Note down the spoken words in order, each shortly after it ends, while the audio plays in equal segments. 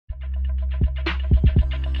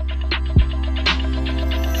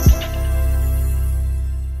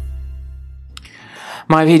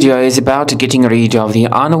My video is about getting rid of the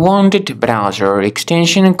unwanted browser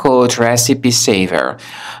extension called Recipe Saver.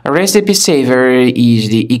 Recipe Saver is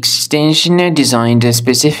the extension designed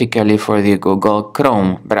specifically for the Google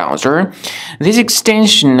Chrome browser. This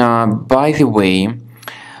extension, by the way,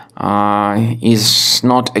 is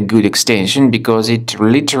not a good extension because it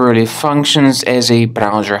literally functions as a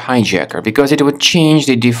browser hijacker, because it would change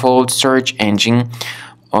the default search engine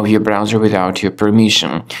of your browser without your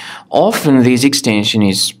permission. Often this extension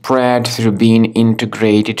is spread through being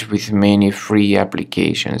integrated with many free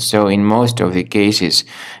applications, so in most of the cases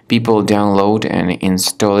people download and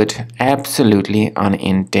install it absolutely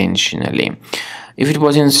unintentionally. If it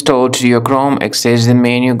was installed to your Chrome, access the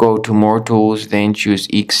menu, go to More Tools, then choose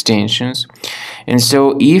Extensions. And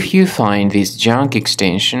so if you find this junk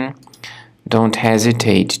extension, don't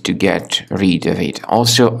hesitate to get rid of it.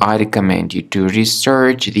 Also, I recommend you to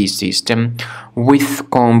research the system with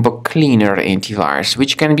Combo Cleaner antivirus,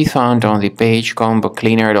 which can be found on the page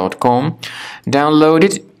combocleaner.com. Download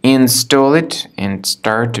it, install it, and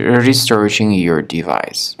start researching your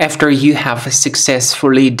device. After you have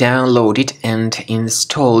successfully downloaded and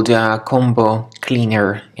installed Combo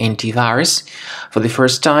Cleaner antivirus for the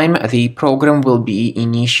first time, the program will be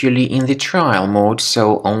initially in the trial mode,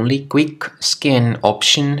 so only quick scan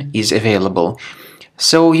option is available.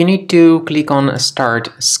 So you need to click on Start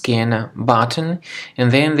Scan button,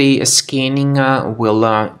 and then the scanning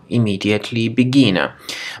will immediately begin.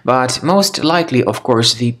 But most likely, of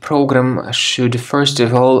course, the program should first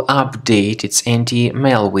of all update its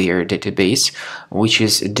anti-malware database, which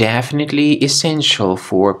is definitely essential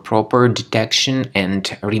for proper detection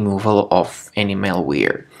and removal of any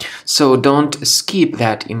malware. So don't skip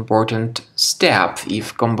that important step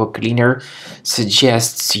if Combo Cleaner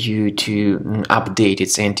suggests you to update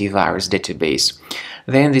its antivirus database.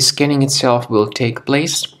 Then the scanning itself will take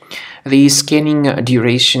place. The scanning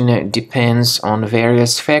duration depends on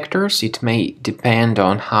various factors. It may depend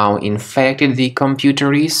on how infected the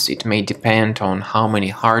computer is. It may depend on how many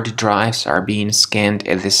hard drives are being scanned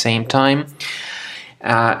at the same time.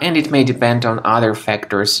 And it may depend on other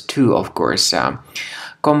factors too, of course.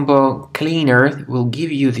 Combo Cleaner will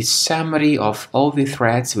give you the summary of all the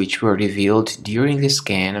threats which were revealed during the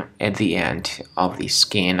scan at the end of the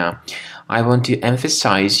scan. I want to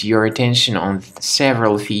emphasize your attention on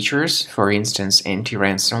several features, for instance,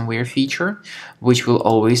 anti-ransomware feature, which will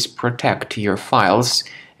always protect your files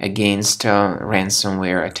against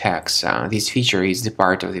ransomware attacks. This feature is the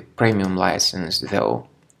part of the premium license, though.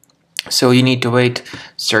 So you need to wait a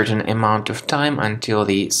certain amount of time until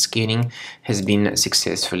the scanning has been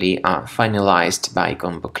successfully finalized by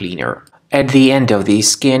Combo Cleaner. At the end of the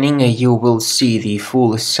scanning, you will see the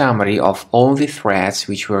full summary of all the threats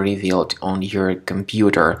which were revealed on your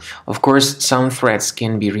computer. Of course, some threats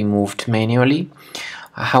can be removed manually.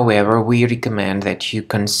 However, we recommend that you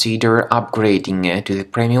consider upgrading to the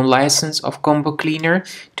premium license of Combo Cleaner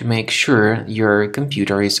to make sure your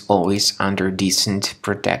computer is always under decent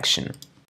protection.